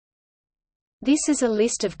This is a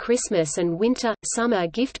list of Christmas and winter, summer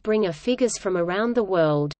gift-bringer figures from around the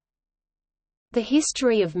world. The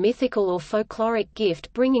history of mythical or folkloric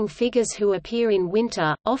gift-bringing figures who appear in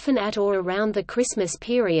winter, often at or around the Christmas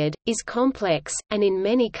period, is complex, and in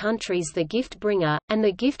many countries the gift-bringer, and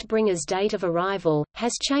the gift-bringer's date of arrival,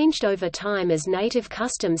 has changed over time as native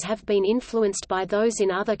customs have been influenced by those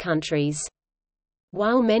in other countries.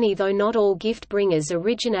 While many though not all gift-bringers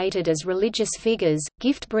originated as religious figures,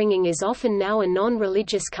 gift-bringing is often now a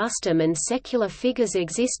non-religious custom, and secular figures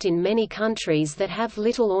exist in many countries that have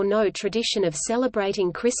little or no tradition of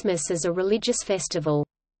celebrating Christmas as a religious festival.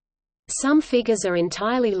 Some figures are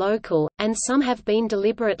entirely local, and some have been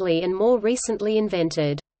deliberately and more recently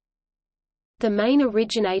invented. The main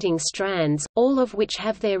originating strands, all of which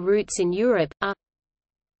have their roots in Europe, are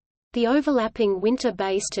the overlapping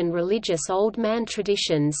winter-based and religious Old Man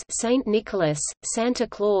traditions: Saint Nicholas, Santa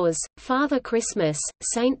Claus, Father Christmas,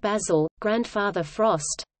 Saint Basil, Grandfather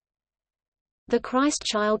Frost. The Christ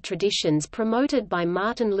Child traditions promoted by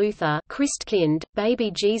Martin Luther: Christkind, Baby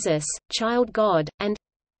Jesus, Child God, and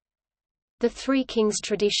the Three Kings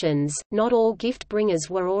traditions. Not all gift-bringers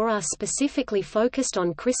were or are specifically focused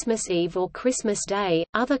on Christmas Eve or Christmas Day.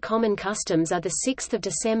 Other common customs are the 6th of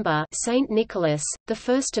December, Saint Nicholas, the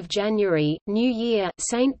 1st of January, New Year,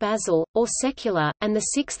 Saint Basil, or secular, and the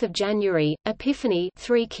 6th of January, Epiphany,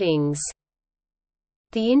 Three Kings.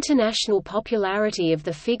 The international popularity of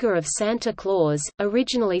the figure of Santa Claus,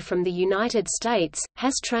 originally from the United States,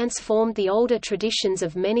 has transformed the older traditions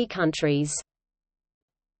of many countries.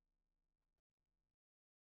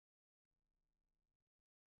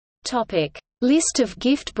 List of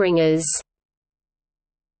gift-bringers.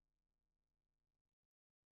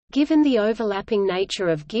 Given the overlapping nature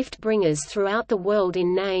of gift-bringers throughout the world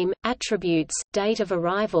in name, attributes, date of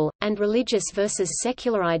arrival, and religious versus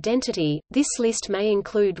secular identity, this list may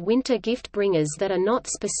include winter gift-bringers that are not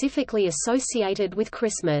specifically associated with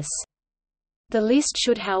Christmas. The list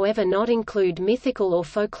should however not include mythical or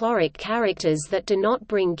folkloric characters that do not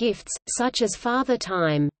bring gifts, such as Father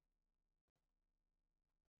Time.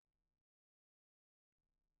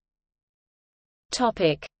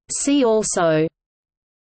 See also: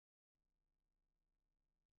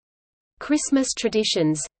 Christmas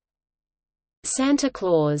traditions, Santa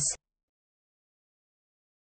Claus.